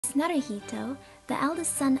Prince Naruhito, the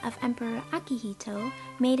eldest son of Emperor Akihito,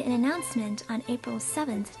 made an announcement on April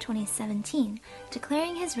 7, 2017,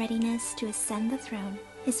 declaring his readiness to ascend the throne.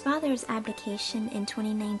 His father's abdication in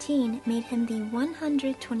 2019 made him the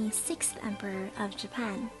 126th Emperor of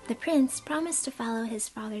Japan. The prince promised to follow his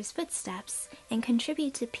father's footsteps and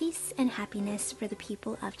contribute to peace and happiness for the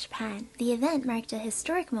people of Japan. The event marked a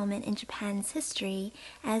historic moment in Japan's history,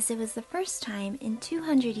 as it was the first time in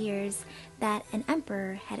 200 years that an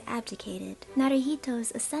emperor had abdicated.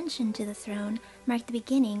 Naruhito's ascension to the throne marked the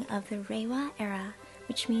beginning of the Reiwa era,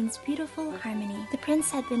 which means beautiful harmony. The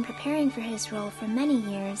prince had been preparing for his role for many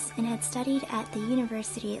years and had studied at the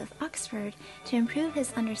University of Oxford to improve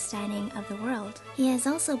his understanding of the world. He has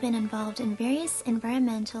also been involved in various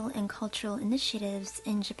environmental and cultural initiatives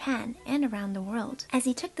in Japan and around the world. As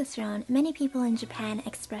he took the throne, many people in Japan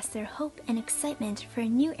expressed their hope and excitement for a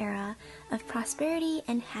new era of prosperity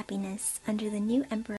and happiness under the new emperor.